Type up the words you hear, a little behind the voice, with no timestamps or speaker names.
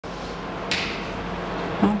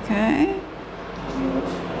Okay.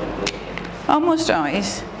 Almost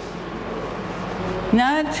always.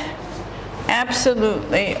 Not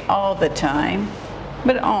absolutely all the time,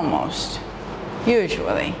 but almost,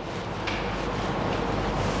 usually.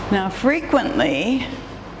 Now, frequently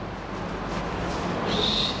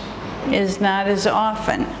is not as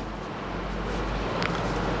often.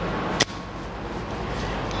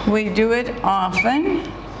 We do it often,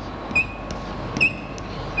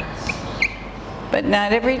 but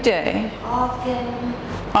not every day. Often.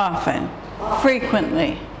 Often.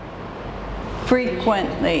 Frequently.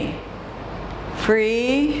 Frequently.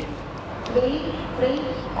 Frequently.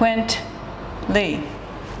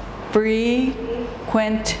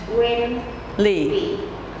 Frequently.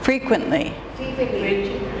 Frequently.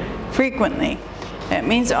 Frequently. That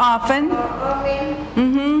means often.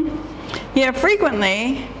 Yeah,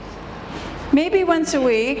 frequently. Maybe once a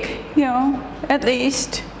week, you know, at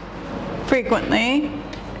least. Frequently.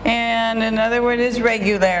 And another word is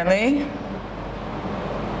regularly.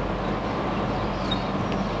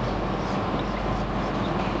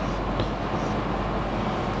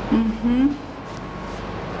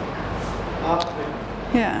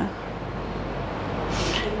 Yeah.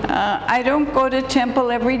 I don't go to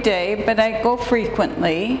temple every day, but I go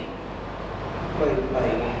frequently.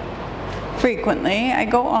 Frequently. I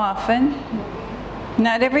go often.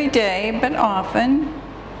 Not every day, but often.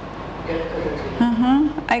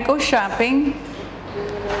 I go shopping.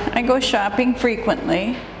 I go shopping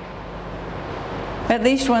frequently. At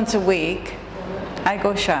least once a week. I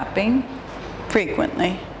go shopping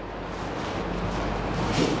frequently.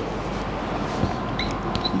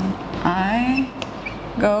 I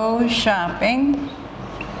go shopping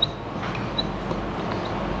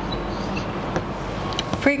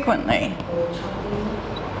frequently.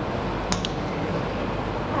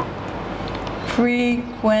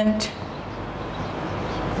 Frequently.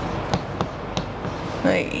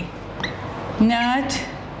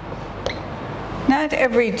 Not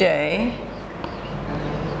every day.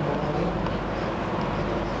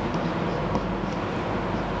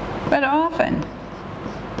 But often.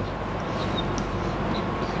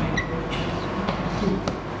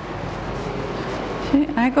 See,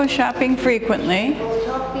 I go shopping frequently.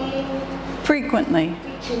 Frequently.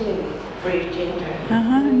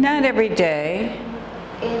 Not every day.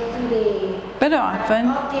 But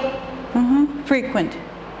often. Frequent.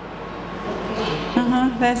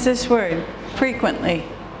 That's this word. Frequently.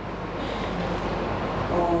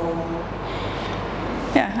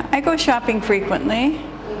 Yeah, I go shopping frequently.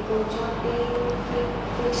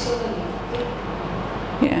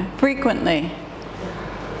 Yeah, frequently.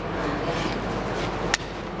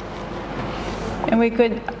 And we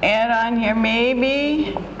could add on here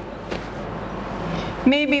maybe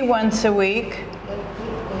once a week.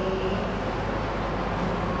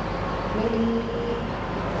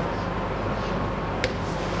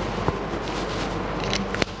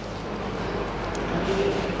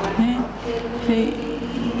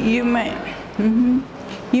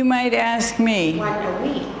 You might ask me. 1 a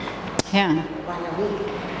week. Yeah. 1 a week.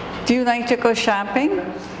 Do you like to go shopping? Oh,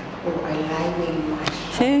 I like very much.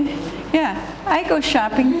 See? Yeah, I go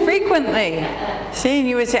shopping frequently. See, and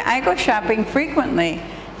you would say, I go shopping frequently.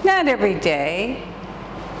 Not every day,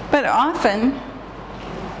 but often.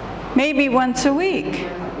 Maybe once a week.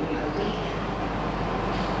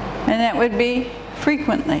 And that would be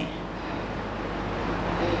frequently.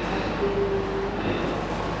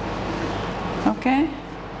 Okay?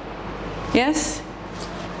 Yes?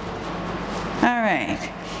 All right.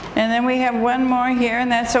 And then we have one more here,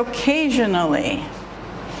 and that's occasionally.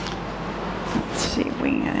 Let's see if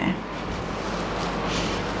we can.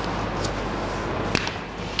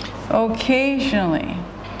 Occasionally.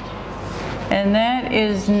 And that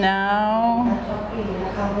is now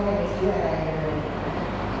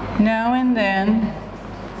and then.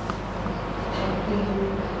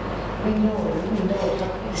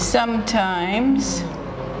 Sometimes.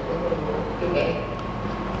 Okay.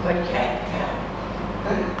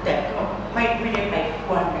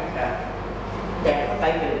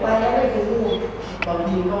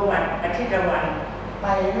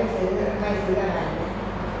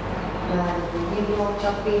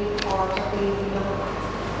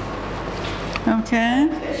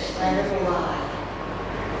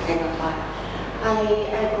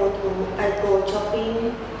 I go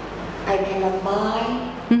shopping. I cannot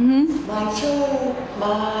buy. Buy shirt,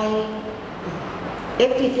 buy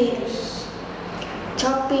everything.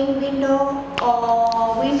 Shopping window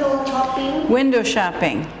or window shopping. Window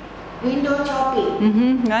shopping. Window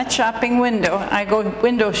shopping. Not shopping window. I go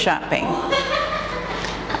window shopping.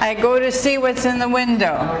 I go to see what's in the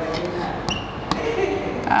window.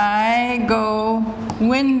 I go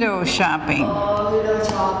window shopping. Oh, window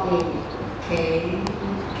shopping. Okay.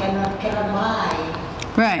 Cannot buy.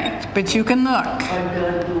 Right, but you can look. คนเดิ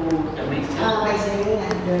นดูแต่ไม่ซื้อ ไม่ซื้อน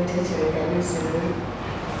ะเดินเฉยๆแต่ไม่ซื้อ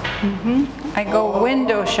I go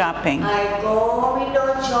window shopping. I go window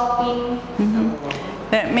shopping.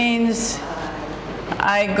 That means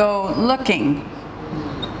I go looking.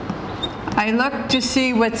 I look to see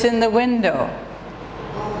what's in the window.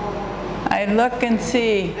 I look and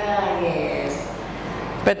see, Yes.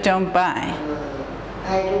 but don't buy.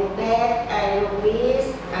 I look that, I look this,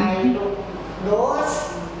 I look those,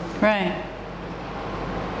 Right,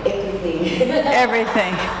 everything.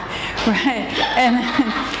 everything. Right, and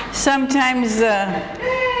sometimes the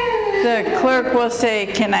clerk will say,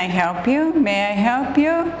 "Can I help you? May I help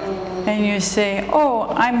you?" And you say, "Oh,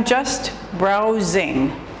 I'm just browsing."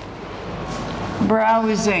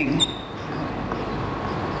 Browsing.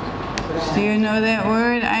 Do you know that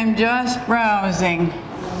word? I'm just browsing.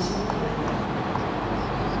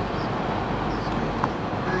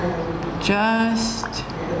 Just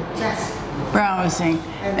Just browsing.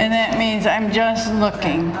 And that means I'm just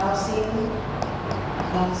looking. browsing.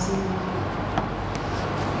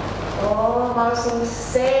 Oh, browsing,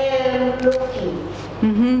 same looking.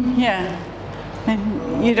 Yeah.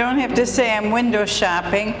 And you don't have to say I'm window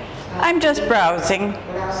shopping. I'm just browsing.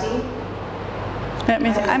 Browsing. That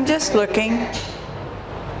means I'm just looking.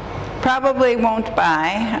 Probably won't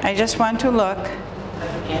buy. I just want to look.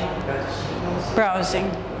 Browsing.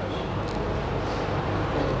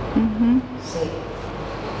 See.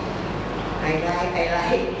 I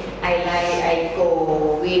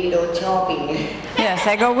go window shopping. Yes,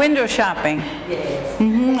 I go window shopping. Yes.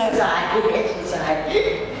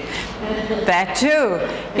 Exercise. That too.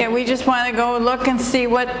 Yeah, we just want to go look and see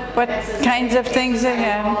what kinds of things they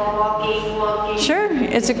have. Walking. Sure,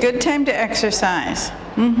 it's a good time to exercise.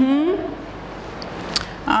 All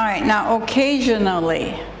right, now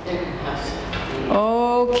occasionally.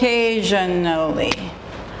 Occasionally.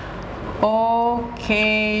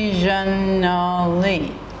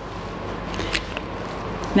 Occasionally.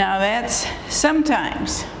 Now that's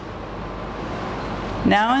sometimes.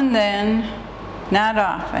 Now and then, not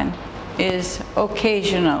often, is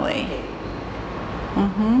occasionally.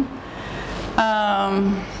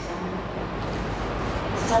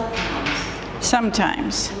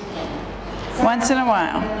 Sometimes. Once in a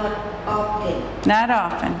while. Not often. Not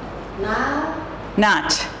often. Now.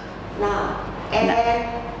 Not. And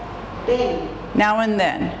then. Now and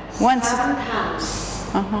then. Once. Sometimes.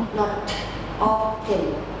 Not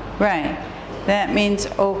often. Right. That means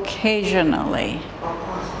occasionally.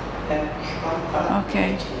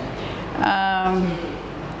 Okay.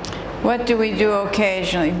 What do we do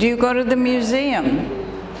occasionally? Do you go to the museum?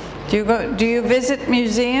 Do you visit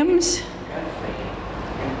museums?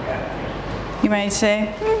 You might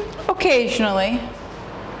say, occasionally,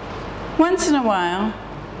 once in a while,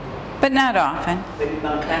 but not often. เป็นบ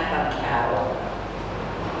างครั้งบางคราว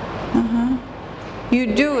You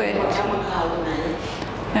do it.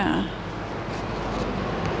 Yeah.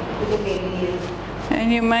 And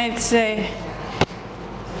you might say,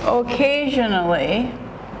 occasionally,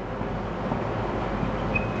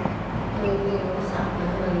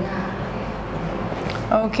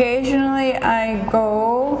 occasionally I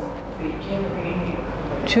go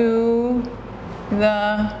to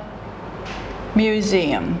the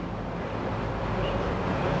museum.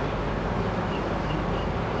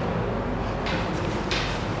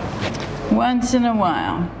 Once in a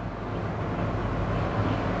while.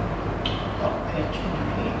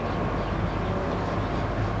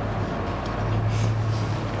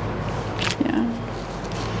 Yeah.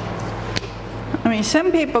 I mean,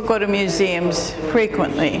 some people go to museums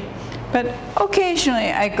frequently, but occasionally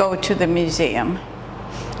I go to the museum.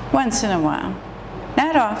 Once in a while.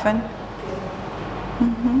 Not often.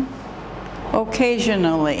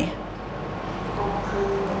 Occasionally.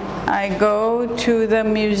 I go to the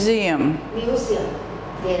museum. Museum.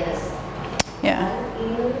 Yes. Yeah.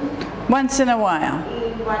 Once in a while.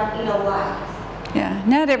 In a while. Yeah.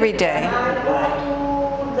 Not every day. I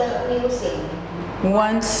go to the museum.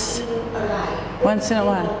 Once in a while. Once in a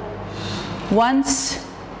while. Once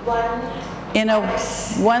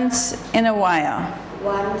in a while.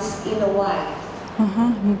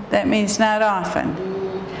 That means not often.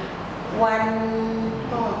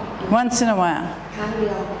 Once in a while.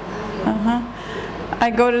 I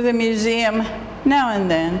go to the museum now and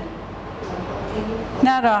then.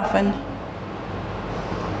 Not often.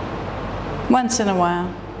 Once in a while.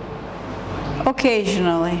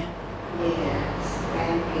 Occasionally.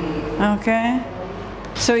 Okay?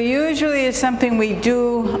 So usually it's something we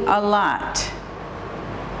do a lot.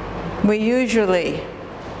 We usually,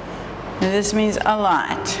 and this means a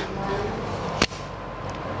lot.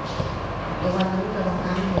 เดี๋ยววันนี้เราลอง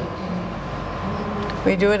อ่านเด็กใช่ไหม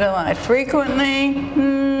We do it a lot. Frequently,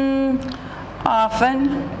 often.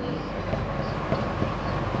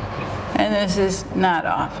 And this is not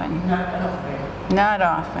often. Not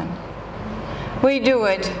often. We do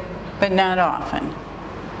it, but not often.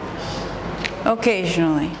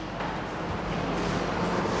 Occasionally.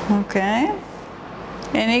 Okay.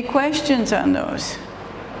 Any questions on those?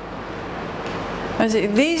 Let's see,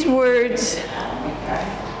 these words,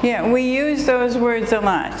 yeah, we use those words a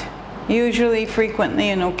lot. Usually, frequently,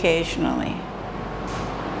 and occasionally.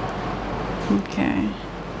 Okay.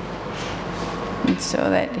 And so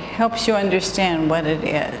that helps you understand what it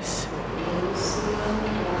is.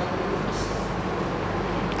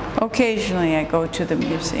 Occasionally, I go to the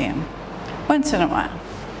museum. Once in a while.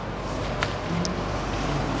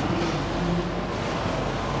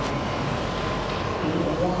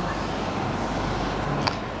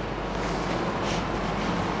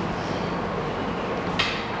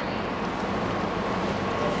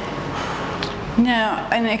 Now,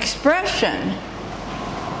 an expression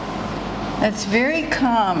that's very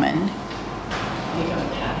common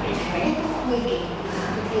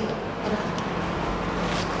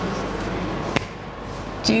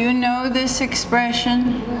Do you know this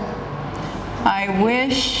expression? I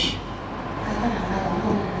wish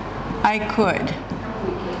I could.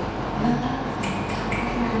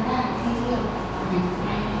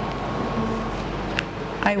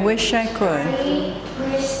 I wish I could.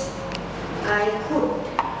 I wish I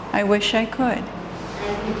could. I wish I could.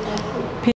 I wish I could.